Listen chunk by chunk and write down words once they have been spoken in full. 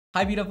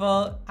Hi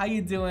beautiful, how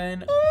you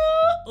doing?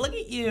 Look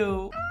at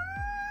you.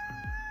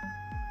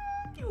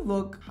 You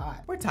look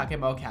hot. We're talking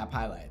about cap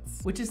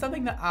highlights, which is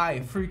something that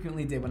I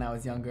frequently did when I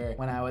was younger.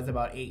 When I was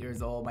about 8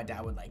 years old, my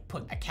dad would like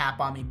put a cap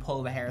on me,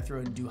 pull the hair through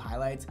and do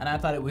highlights. And I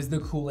thought it was the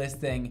coolest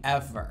thing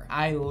ever.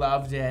 I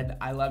loved it.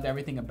 I loved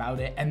everything about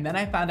it. And then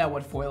I found out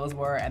what foils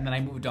were and then I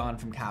moved on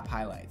from cap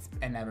highlights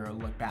and never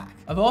looked back.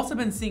 I've also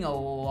been seeing a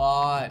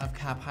lot of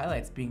cap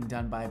highlights being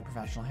done by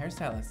professional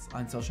hairstylists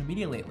on social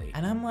media lately.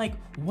 And I'm like,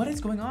 what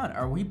is going on?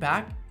 Are we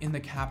back in the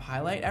cap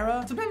highlight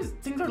era? Sometimes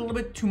things are a little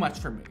bit too much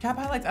for me. Cap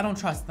highlights, I don't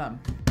trust them.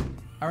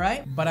 All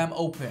right, but I'm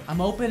open. I'm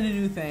open to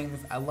new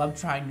things. I love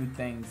trying new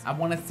things. I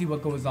wanna see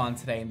what goes on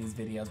today in these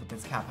videos with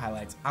this cap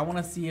highlights. I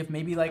wanna see if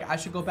maybe like I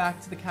should go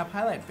back to the cap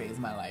highlight phase of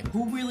my life.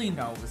 Who really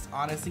knows?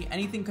 Honestly,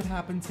 anything could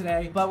happen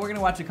today, but we're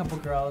gonna watch a couple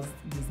girls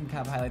do some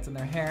cap highlights in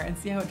their hair and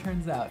see how it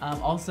turns out.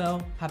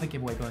 Also, have a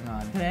giveaway going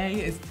on. Today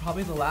is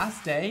probably the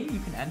last day you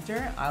can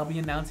enter. I'll be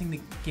announcing the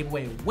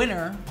giveaway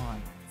winner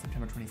on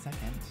September 22nd.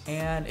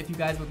 And if you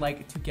guys would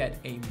like to get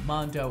a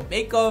Mondo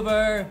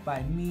makeover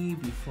by me,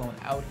 be flown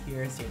out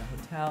here, stay in a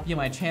hotel, be on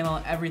my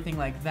channel, everything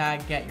like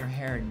that, get your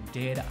hair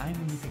did, I'm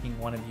gonna be picking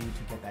one of you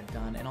to get that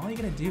done. And all you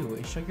gotta do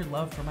is show your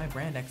love for my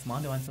brand, X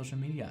Mondo, on social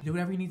media. Do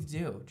whatever you need to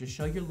do. Just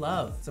show your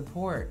love,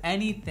 support,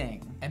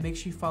 anything. And make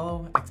sure you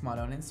follow X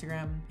Mondo on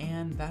Instagram.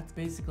 And that's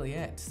basically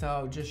it.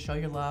 So just show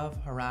your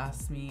love,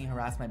 harass me,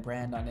 harass my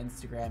brand on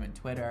Instagram and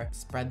Twitter,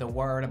 spread the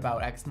word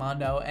about X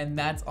Mondo, and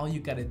that's all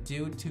you gotta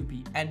do to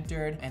be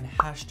entered, and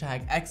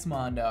hashtag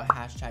XMondo,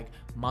 hashtag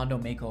Mondo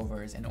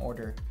Makeovers in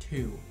order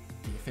to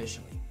be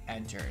officially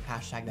entered.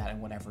 Hashtag that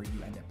and whatever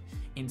you end up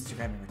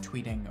Instagramming or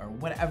tweeting or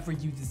whatever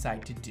you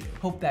decide to do.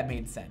 Hope that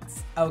made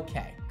sense.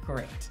 Okay,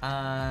 great.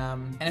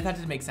 And if that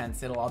didn't make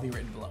sense, it'll all be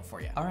written below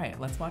for you. All right,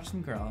 let's watch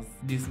some girls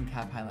do some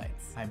cap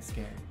highlights. I'm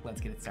scared.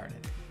 Let's get it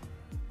started.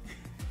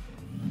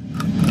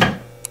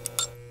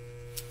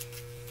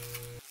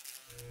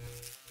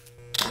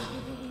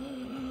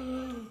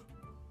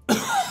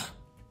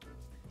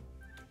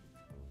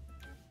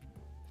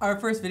 Our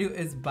first video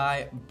is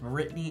by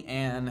Brittany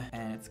Ann,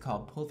 and it's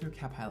called Pull Through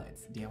Cap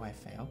Highlights, DIY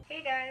Fail.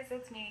 Hey guys,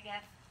 it's me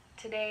again.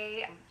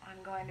 Today,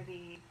 I'm going to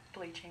be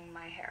bleaching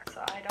my hair. So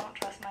I don't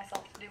trust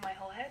myself to do my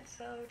whole head,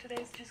 so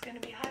today's just going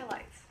to be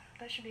highlights.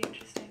 That should be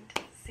interesting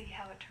to see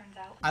how it turns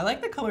out. I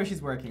like the color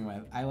she's working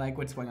with. I like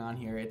what's going on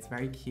here. It's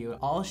very cute.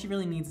 All she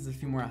really needs is a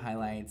few more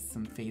highlights,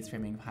 some face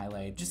framing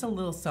highlights, just a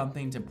little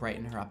something to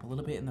brighten her up a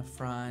little bit in the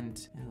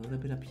front and a little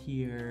bit up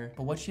here.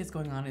 But what she has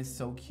going on is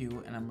so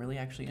cute and I'm really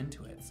actually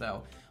into it.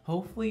 So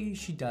hopefully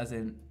she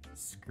doesn't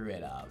screw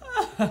it up.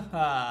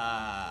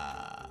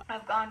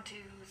 I've gone to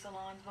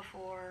salons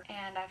before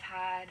and I've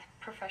had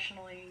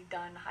professionally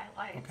done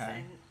highlights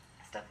and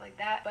stuff like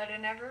that, but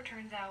it never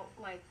turns out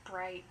like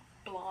bright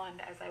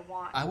blonde as I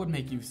want. I would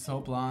make you so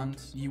blonde.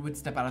 You would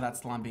step out of that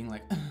salon being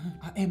like,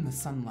 I am the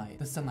sunlight.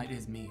 The sunlight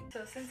is me.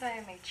 So since I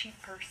am a cheap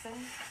person,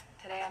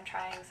 today I'm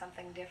trying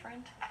something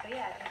different. But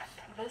yeah,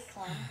 this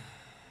one,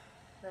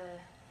 the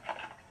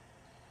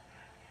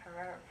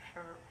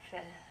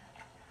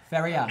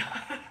Feria.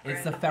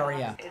 It's the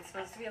Feria. It's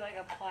supposed to be like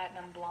a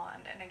platinum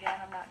blonde. And again,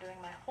 I'm not doing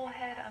my whole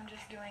head. I'm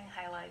just doing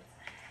highlights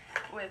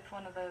with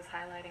one of those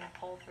highlighting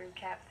pull-through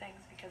cap things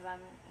because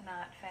I'm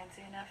not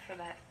fancy enough for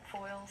that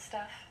foil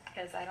stuff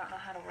because I don't know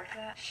how to work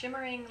that.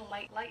 Shimmering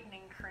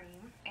lightening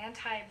cream,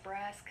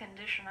 anti-brass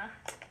conditioner.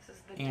 This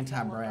is the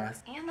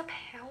anti-brass. And the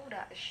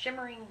powder, the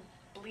shimmering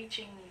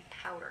bleaching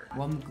powder.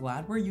 Well, I'm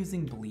glad we're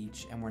using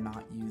bleach and we're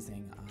not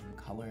using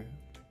color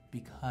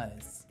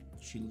because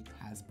she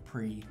has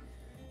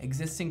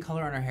pre-existing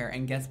color on her hair.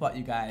 And guess what,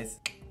 you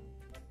guys?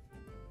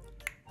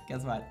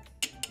 Guess what?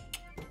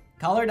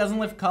 Color doesn't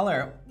lift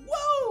color.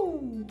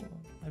 Whoa!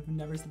 I've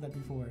never said that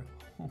before.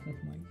 Oh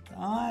my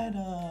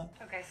god.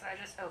 Okay, so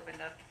I just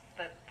opened up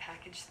the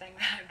package thing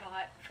that I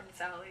bought from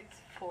Sally's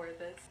for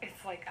this.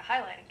 It's like a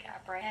highlighting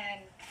cap, right?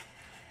 And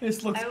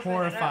this looks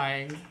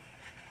horrifying.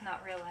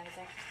 Not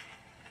realizing.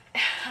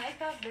 I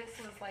thought this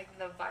was like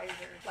the visor.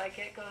 Like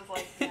it goes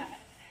like that.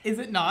 Is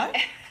it not?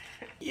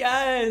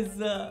 Yes!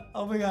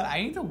 Oh my god,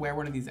 I need to wear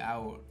one of these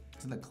out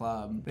to the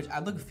club. Bitch, I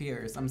look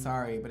fierce. I'm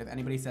sorry, but if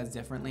anybody says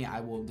differently, I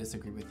will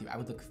disagree with you. I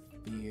would look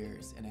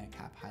fierce in a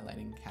cap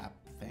highlighting cap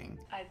thing.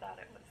 I thought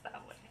it was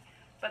that way.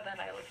 But then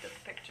I looked at the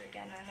picture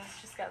again and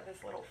it's just got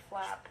this little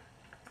flap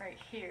right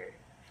here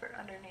for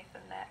underneath the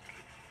neck.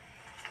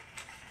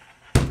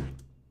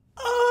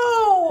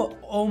 Oh!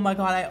 Oh my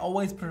god, I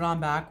always put it on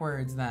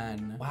backwards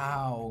then.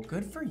 Wow,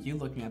 good for you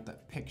looking at the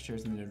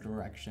pictures and the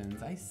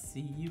directions. I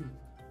see you,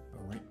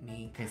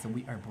 Brittany. Okay, so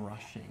we are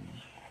brushing.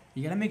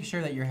 You gotta make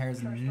sure that your hair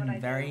is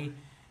very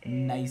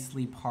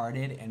nicely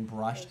parted and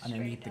brushed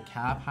underneath the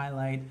cap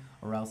highlight,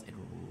 or else it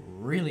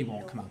really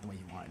won't come out the way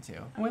you want it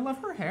to. Oh, I love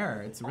her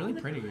hair. It's really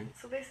pretty.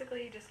 So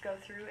basically, you just go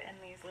through in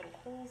these little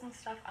holes and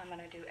stuff. I'm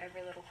gonna do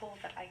every little hole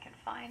that I can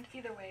find.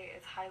 Either way,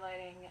 it's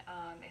highlighting.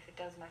 If it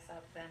does mess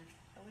up, then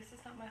at least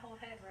it's not my whole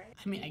head, right?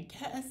 I mean, I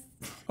guess.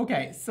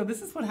 Okay, so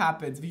this is what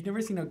happens. If you've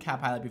never seen a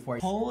cap highlight before,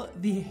 pull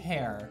the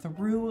hair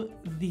through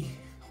the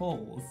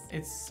pulls.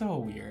 It's so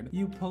weird.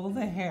 You pull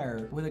the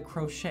hair with a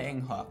crocheting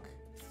hook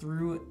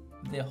through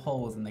the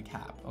holes in the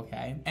cap,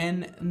 okay?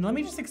 And let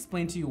me just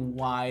explain to you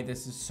why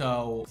this is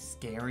so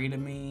scary to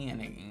me,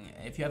 and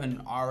if you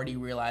haven't already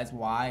realized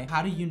why,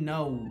 how do you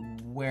know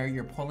where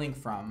you're pulling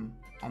from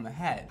on the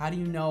head? How do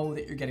you know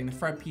that you're getting the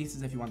front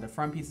pieces if you want the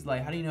front pieces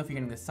light? How do you know if you're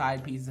getting the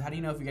side pieces? How do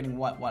you know if you're getting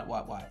what?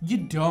 You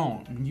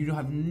don't. You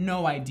have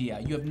no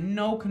idea. You have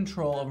no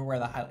control over where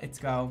the highlights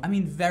go. I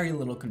mean, very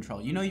little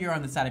control. You know you're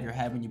on the side of your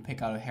head when you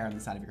pick out a hair on the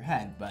side of your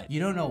head, but you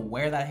don't know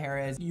where that hair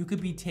is. You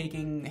could be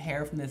taking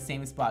hair from the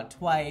same spot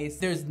twice.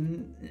 There's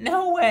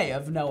no way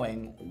of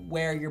knowing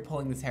where you're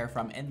pulling this hair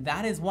from, and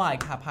that is why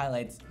cap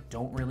highlights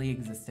don't really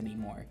exist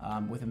anymore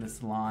within the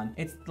salon.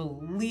 It's the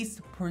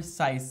least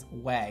precise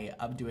way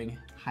of doing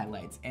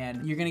highlights,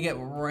 and you're gonna get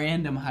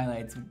random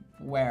highlights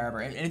wherever.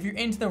 And if you're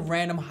into the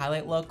random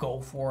highlight look, go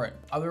for it.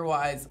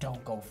 Otherwise,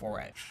 don't go for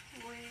it.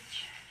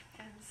 Bleach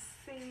and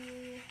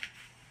see.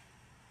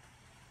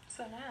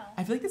 So now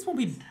I feel like this won't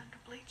be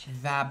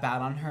that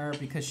bad on her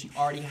because she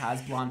already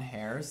has blonde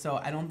hair, so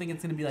I don't think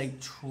it's gonna be like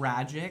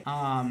tragic.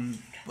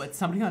 But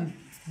somebody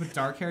with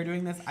dark hair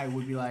doing this, I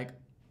would be like,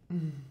 put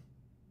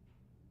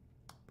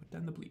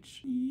down the bleach.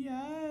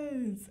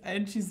 Yes,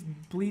 and she's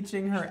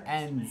bleaching her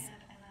ends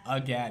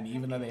again,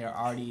 even though they are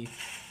already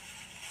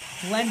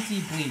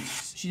plenty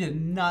bleached. She did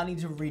not need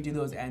to redo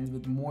those ends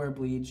with more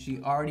bleach. She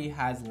already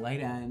has light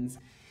ends.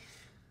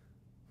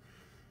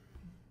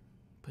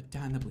 Put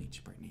down the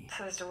bleach, Brittany.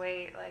 Supposed to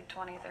wait like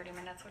 20, 30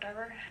 minutes,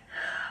 whatever.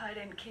 I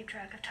didn't keep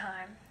track of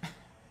time.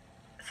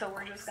 So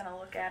we're just gonna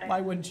look at it.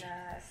 Why wouldn't you?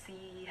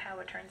 See how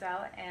it turns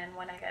out, and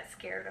when I get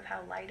scared of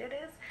how light it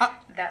is,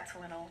 that's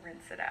when I'll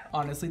rinse it out.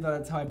 Honestly though,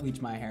 that's how I bleach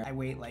my hair. I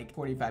wait like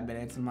 45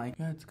 minutes and I'm like,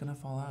 yeah, it's gonna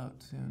fall out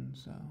soon,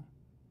 so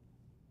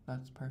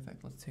that's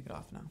perfect. Let's take it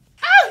off now.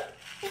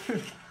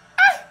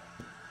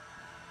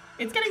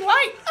 It's getting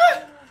light! A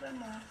little bit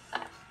more.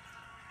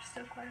 There's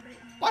still quite a bit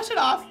in there. Wash it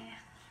off!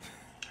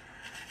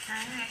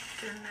 Alright,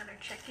 do another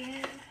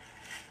check-in.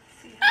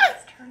 See how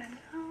it's turning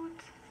out.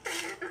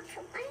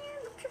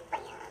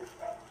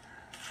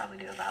 Probably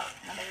do about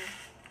another,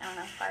 I don't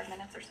know, 5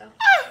 minutes or so.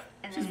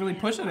 And She's really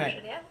pushing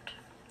it.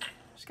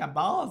 She's got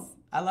balls.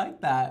 I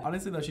like that.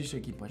 Honestly though, she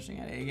should keep pushing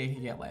it. It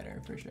can get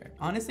lighter for sure.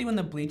 Honestly, when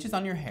the bleach is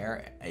on your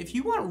hair, if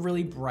you want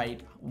really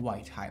bright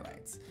white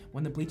highlights,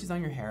 when the bleach is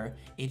on your hair,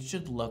 it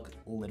should look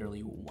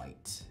literally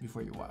white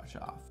before you wash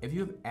it off. If you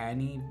have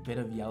any bit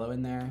of yellow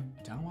in there,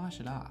 don't wash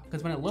it off.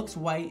 Because when it looks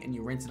white and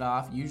you rinse it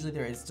off, usually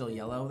there is still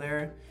yellow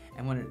there.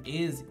 And when it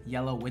is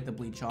yellow with the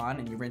bleach on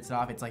and you rinse it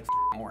off, it's like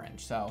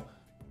orange. So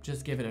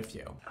just give it a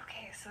few.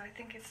 Okay, so I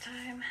think it's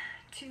time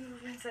to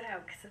rinse it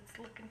out because it's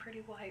looking pretty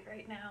white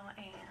right now,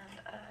 and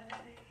I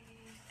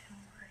am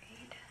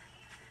worried.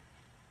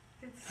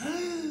 It's so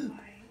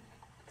white.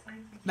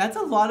 That's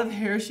a lot of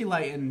hair she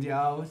lightened,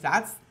 yo.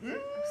 That's I'm so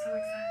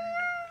excited.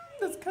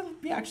 That's gonna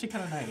be actually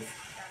kind of nice.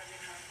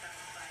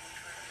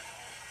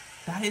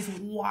 That is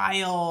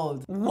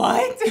wild.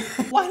 What?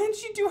 Why didn't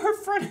she do her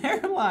front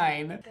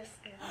hairline? This is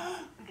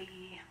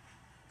the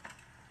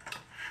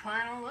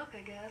final look,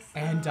 I guess.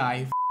 And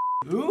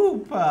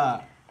oop.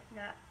 Got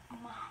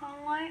my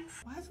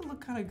highlights. Why does it look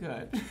kind of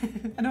good?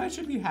 I know I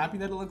should be happy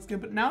that it looks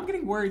good, but now I'm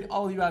getting worried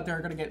all of you out there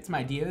are gonna get some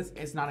ideas.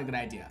 It's not a good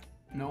idea.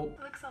 Nope.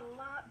 It looks a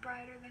lot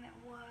brighter than it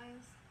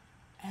was.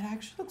 It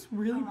actually looks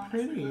really I'm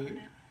honestly pretty. loving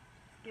it.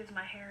 Gives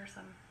my hair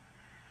some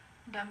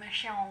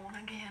dimension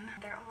again.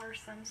 There are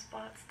some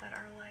spots that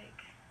are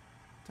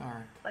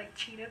like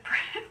cheetah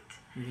print.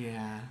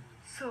 Yeah.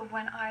 So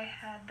when I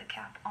had the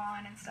cap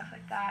on and stuff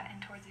like that,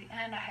 and towards the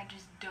end I had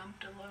just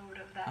dumped a load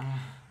of that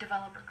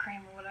developer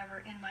cream or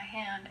whatever in my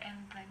hand,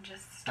 and then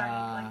just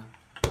started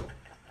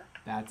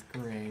that's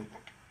great.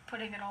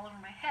 putting it all over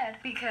my head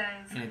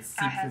because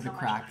I had so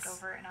much left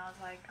over, and I was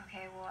like,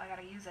 okay, well I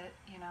gotta use it,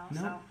 you know.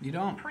 No, so you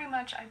don't. Pretty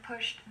much I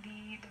pushed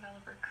the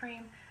developer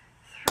cream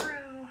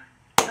through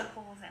the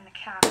holes in the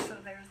cap, so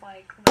there's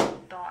like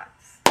little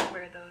dots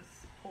where those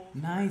holes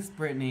Nice, were.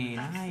 Brittany,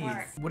 That's nice.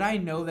 smart. Would I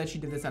know that she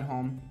did this at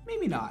home?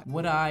 Maybe not.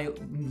 Would I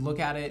look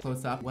at it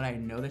close up? Would I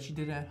know that she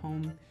did it at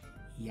home?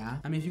 Yeah.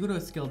 I mean, if you go to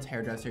a skilled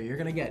hairdresser, you're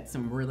gonna get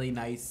some really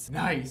nice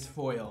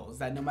foils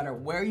that no matter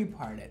where you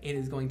part it, it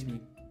is going to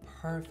be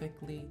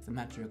perfectly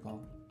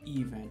symmetrical,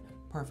 even,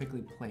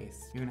 perfectly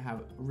placed. You're gonna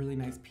have really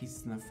nice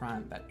pieces in the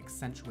front that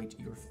accentuate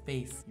your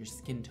face, your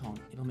skin tone.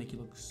 It'll make you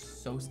look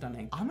so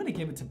stunning. I'm gonna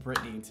give it to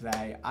Brittany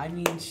today. I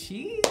mean,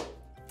 she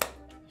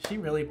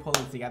really pulled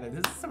it together.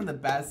 This is some of the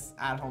best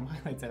at-home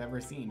highlights I've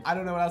ever seen. I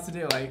don't know what else to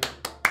do, like,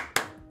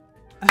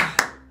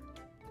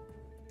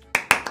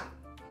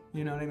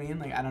 you know what I mean?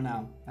 Like, I don't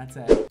know. That's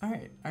it. All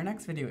right, our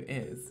next video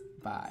is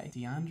by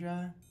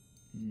Deandra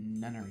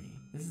Nunnery.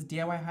 This is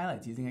DIY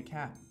highlights using a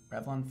cap,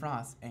 Revlon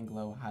Frost, and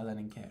Glow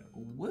highlighting kit.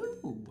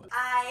 Woo!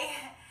 I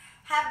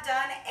have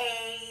done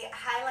a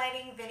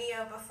highlighting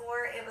video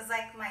before. It was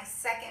like my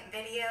second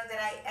video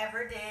that I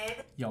ever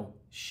did. Yo,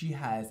 she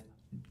has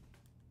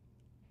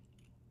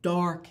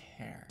dark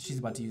hair. She's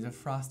about to use a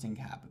frosting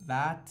cap.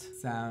 That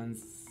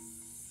sounds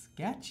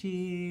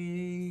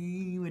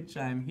sketchy, which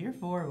I'm here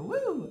for.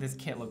 Woo! This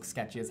kit looks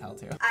sketchy as hell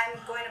too. I'm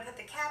going to put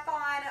the cap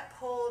on,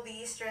 pull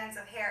these strands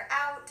of hair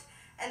out,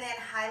 and then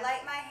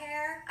highlight my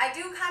hair. I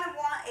do kind of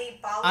want a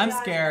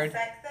balayage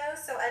effect though,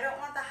 so I don't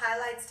want the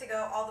highlights to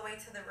go all the way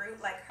to the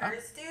root like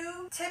hers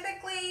do.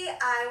 Typically,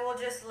 I will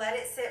just let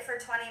it sit for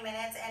 20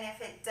 minutes, and if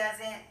it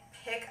doesn't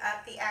pick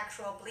up the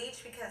actual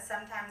bleach, because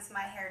sometimes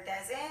my hair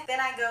doesn't, then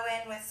I go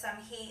in with some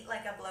heat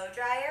like a blow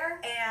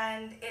dryer,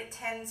 and it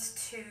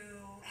tends to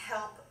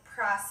help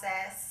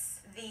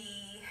process the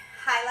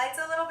highlights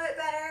a little bit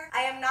better.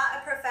 I am not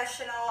a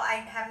professional. I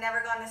have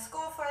never gone to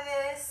school for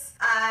this.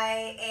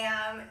 I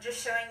am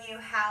just showing you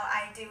how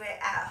I do it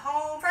at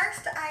home.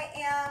 First, I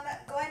am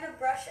going to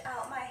brush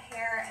out my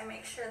hair and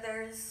make sure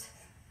there's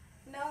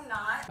no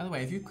knot. By the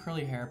way, if you have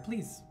curly hair,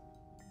 please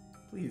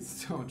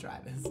don't try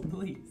this.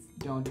 Please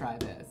don't try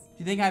this. Do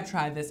you think I've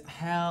tried this?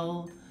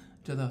 Hell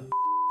to the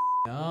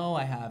no,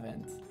 I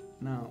haven't.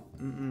 No,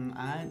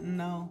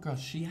 no. Girl,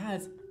 she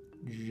has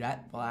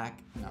jet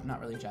black, no,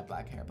 not really jet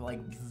black hair, but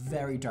like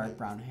very dark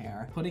brown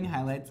hair. Putting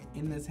highlights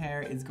in this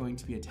hair is going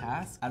to be a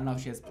task. I don't know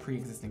if she has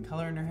pre-existing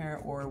color in her hair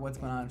or what's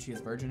going on if she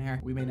has virgin hair.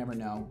 We may never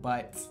know,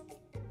 but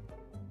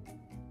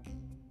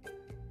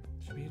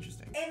should be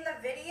interesting. In the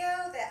video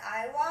that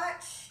I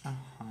watched,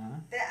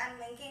 that I'm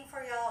linking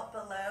for y'all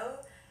below,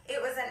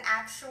 it was an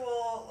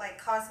actual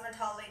like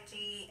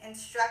cosmetology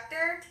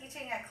instructor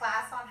teaching a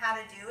class on how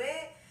to do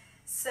it.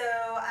 So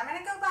I'm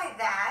gonna go by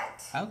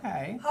that.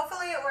 Okay.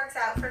 Hopefully it works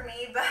out for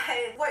me, but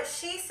what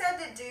she said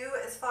to do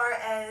as far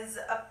as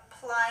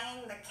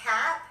applying the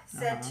cap,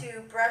 said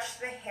to brush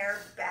the hair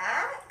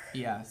back.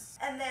 Yes.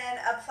 And then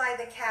apply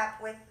the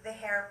cap with the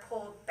hair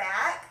pulled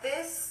back.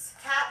 This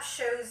cap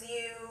shows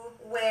you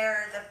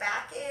where the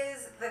back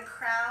is, the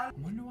crown.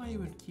 I wonder why you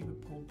would keep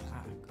it pulled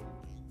back.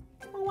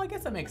 Oh, I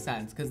guess that makes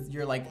sense, because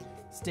you're like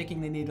sticking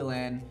the needle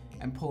in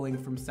and pulling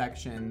from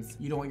sections.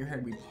 You don't want your hair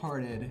to be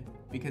parted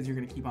because you're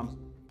gonna keep on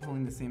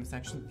pulling the same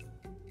section.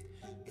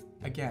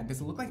 Again,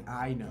 does it look like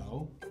I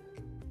know?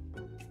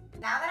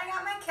 Now that I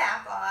got my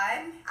cap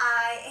on,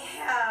 I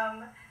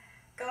am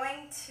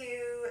going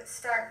to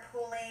start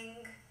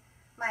pulling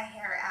my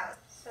hair out.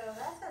 So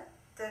that's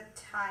the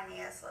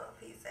tiniest little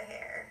piece of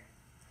hair.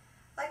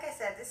 Like I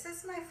said, this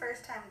is my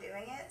first time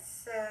doing it,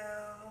 so...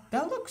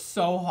 That looks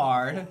so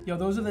hard. Yo,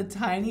 those are the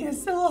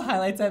tiniest little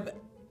highlights I've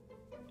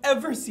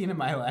ever seen in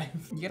my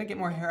life. You gotta get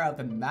more hair out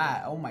than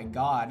that. Oh my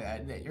God.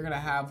 You're gonna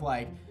have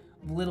like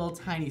little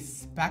tiny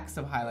specks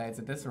of highlights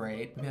at this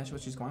rate. Maybe that's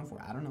what she's going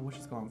for. I don't know what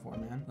she's going for,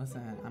 man.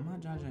 Listen, I'm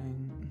not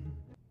judging.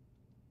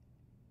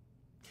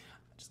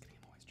 Just kidding,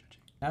 I'm always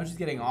judging. Now she's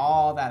getting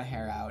all that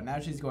hair out.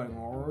 Now she's going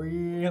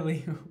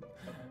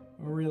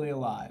really a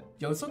lot.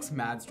 Yo, this looks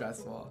mad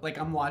stressful. Like,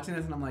 I'm watching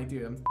this and I'm like,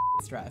 dude, I'm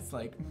stressed.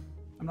 Like,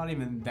 I'm not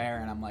even there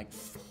and I'm like...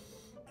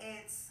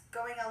 It's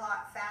going a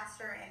lot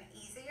faster and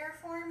easier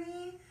for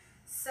me.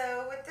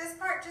 So with this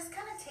part, just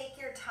kind of take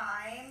your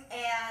time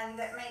and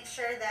make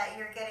sure that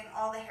you're getting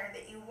all the hair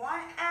that you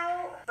want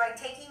out. By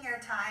taking your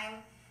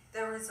time,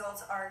 the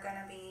results are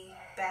gonna be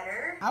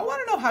better. I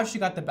want to know how she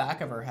got the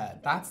back of her head.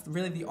 That's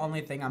really the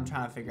only thing I'm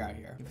trying to figure out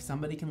here. If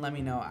somebody can let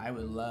me know, I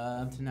would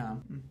love to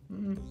know.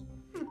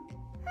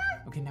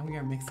 Okay, now we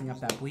are mixing up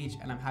that bleach,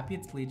 and I'm happy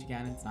it's bleach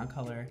again. It's not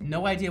color.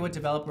 No idea what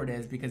developer it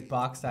is because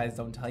box size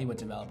don't tell you what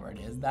developer it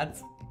is.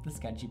 That's the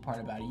sketchy part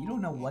about it. You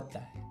don't know what the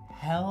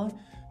hell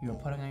you are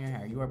putting on your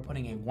hair. You are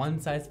putting a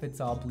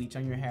one-size-fits-all bleach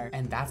on your hair,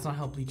 and that's not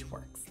how bleach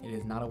works. It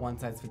is not a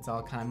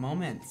one-size-fits-all kind of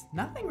moment.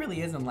 Nothing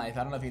really is in life.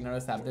 I don't know if you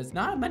noticed that, but there's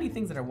not many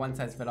things that are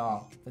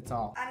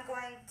one-size-fits-all. I'm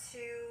going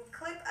to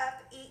clip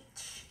up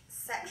each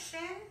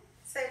section.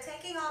 So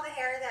taking all the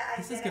hair that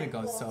I This is gonna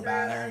go so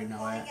bad. I already know it.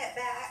 Pulling it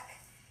back.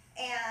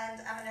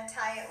 And I'm going to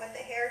tie it with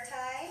a hair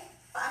tie.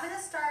 I'm going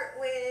to start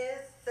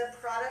with the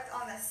product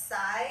on the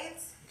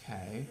sides.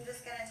 Okay. I'm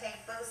just going to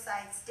take both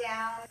sides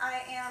down.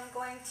 I am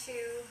going to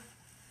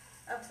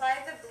apply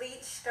the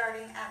bleach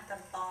starting at the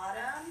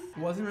bottom.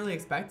 Wasn't really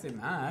expecting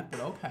that,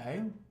 but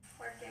okay.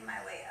 Working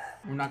my way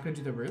up. We're not going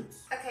to do the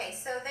roots? Okay,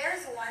 so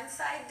there's one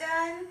side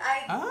done.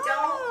 I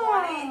don't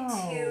want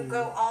it to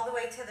go all the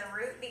way to the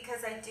root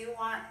because I do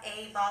want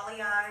a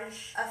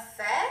balayage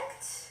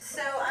effect.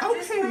 So I'm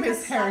just going to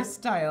Miss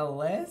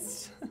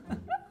Hairstylist.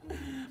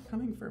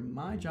 Coming for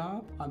my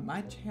job on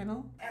my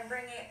channel. And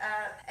bring it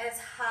up as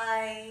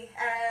high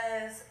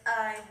as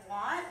I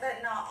want,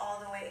 but not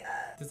all the way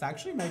up. This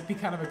actually might be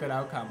kind of a good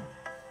outcome.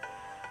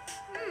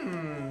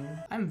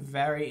 I'm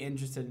very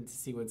interested to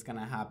see what's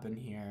gonna happen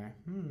here.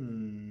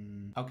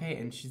 Okay,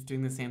 and she's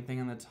doing the same thing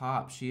on the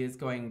top. She is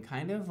going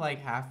kind of like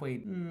halfway,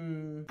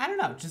 I don't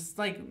know, just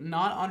like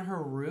not on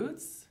her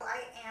roots.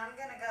 I am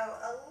gonna go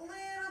a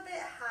little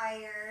bit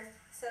higher.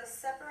 So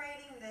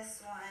separating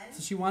this one.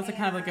 So she wants it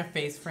kind of like a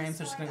face frame,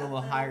 so she's gonna go a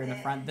little higher in the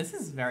front. This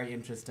is very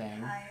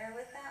interesting. Higher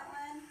with that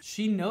one.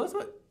 She knows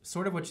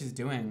what she's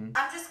doing.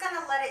 I'm just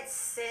gonna let it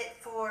sit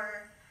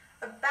for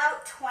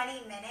about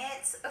 20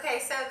 minutes.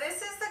 Okay, so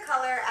this is the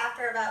color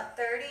after about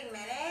 30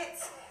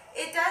 minutes.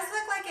 It does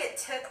look like it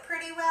took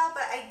pretty well,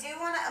 but I do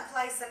want to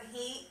apply some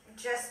heat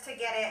just to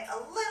get it a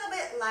little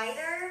bit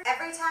lighter.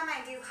 Every time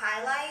I do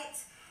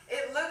highlights,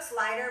 it looks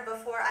lighter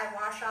before I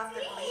wash off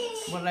the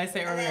bleach. What did I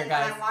say earlier, and then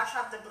guys? when I wash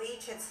off the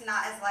bleach, it's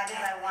not as light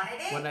as I wanted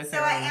it. What did I say so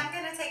earlier? I am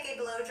going to take a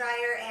blow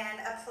dryer and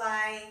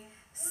apply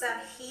some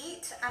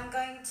heat. I'm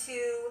going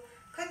to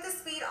put the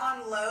speed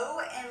on low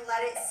and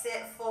let it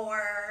sit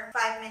for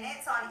 5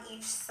 minutes on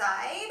each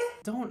side.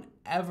 Don't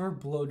ever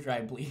blow dry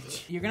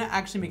bleach. You're gonna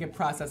actually make it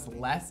process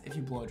less if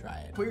you blow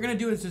dry it. What you're gonna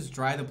do is just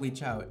dry the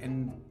bleach out,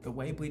 and the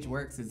way bleach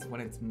works is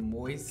when it's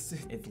moist,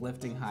 it's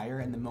lifting higher,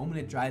 and the moment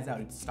it dries out,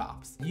 it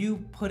stops.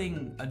 You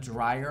putting a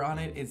dryer on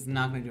it is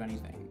not gonna do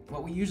anything.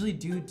 What we usually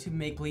do to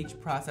make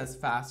bleach process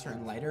faster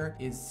and lighter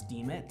is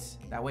steam it.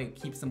 That way it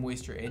keeps the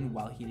moisture in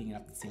while heating it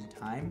up at the same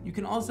time. You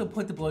can also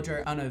put the blow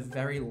dryer on a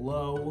very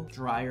low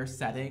dryer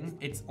setting.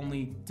 It's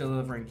only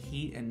delivering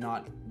heat and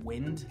not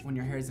wind when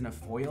your hair is in a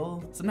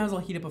foil. Sometimes I'll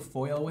heat up a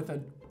foil with a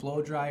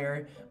blow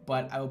dryer,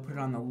 but I will put it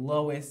on the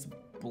lowest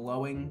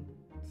blowing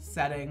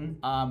setting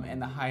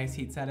and the highest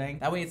heat setting.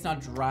 That way it's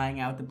not drying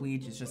out the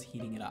bleach, it's just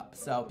heating it up.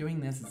 So doing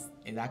this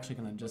is actually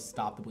gonna just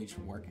stop the bleach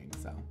from working,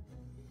 so.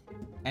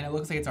 And it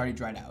looks like it's already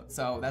dried out.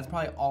 So that's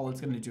probably all it's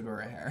gonna do to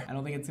her hair. I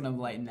don't think it's gonna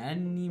lighten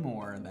any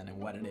more than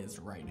what it is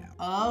right now.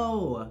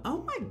 Oh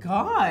my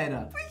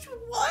God.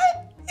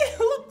 What? It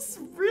looks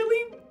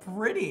really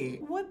pretty.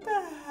 What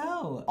the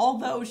hell?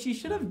 Although she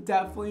should have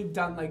definitely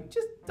done like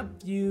just a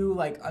few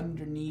like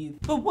underneath.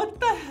 But what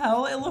the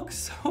hell? It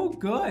looks so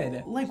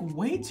good. Like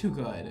way too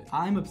good.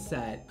 I'm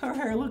upset. Her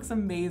hair looks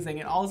amazing.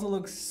 It also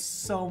looks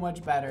so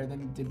much better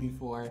than it did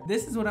before.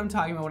 This is what I'm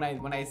talking about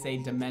when I say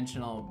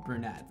dimensional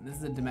brunette. This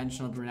is a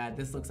dimensional brunette.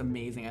 This looks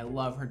amazing. I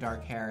love her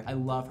dark hair. I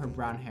love her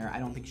brown hair. I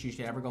don't think she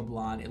should ever go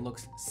blonde. It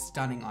looks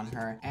stunning on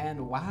her.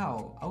 And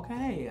wow,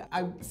 okay.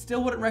 I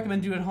still wouldn't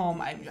recommend doing it at home.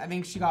 I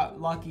think she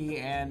got lucky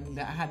and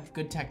had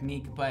good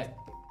technique, but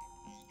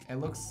it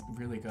looks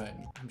really good.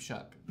 I'm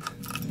shook.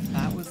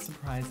 That was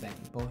surprising,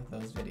 both of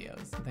those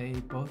videos. They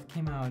both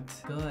came out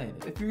good.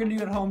 If you're gonna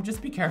do it at home,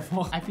 just be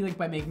careful. I feel like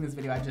by making this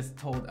video, I just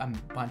told a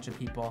bunch of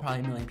people,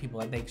 probably 1 million people,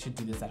 that they should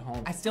do this at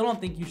home. I still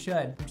don't think you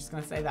should. I'm just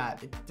gonna say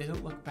that. It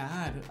didn't look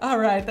bad. All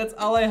right, that's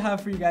all I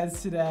have for you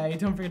guys today.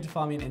 Don't forget to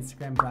follow me on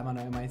Instagram,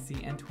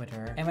 BradMondoMIC, and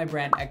Twitter, and my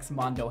brand,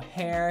 Xmondo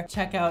Hair.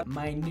 Check out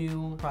my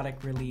new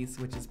product release,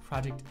 which is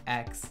Project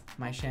X,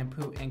 my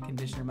shampoo and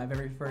conditioner, my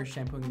very first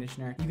shampoo and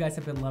conditioner. You guys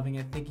have been loving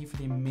it. Thank you for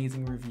the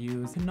amazing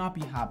reviews. Could not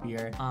be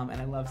happier. And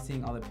I love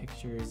seeing all the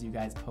pictures you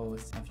guys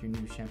post of your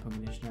new shampoo and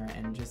conditioner,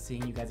 and just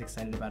seeing you guys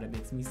excited about it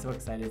makes me so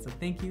excited. So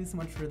thank you so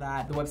much for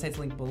that. The website's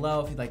linked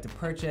below if you'd like to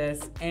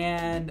purchase.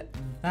 And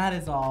that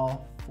is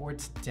all for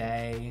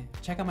today.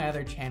 Check out my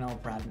other channel,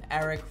 Brad and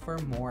Eric, for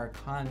more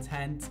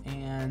content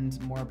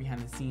and more behind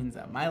the scenes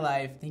of my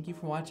life. Thank you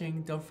for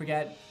watching. Don't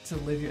forget to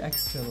live your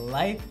extra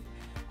life,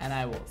 and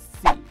I will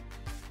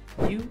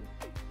see you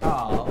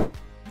all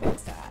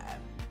next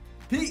time.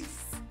 Peace.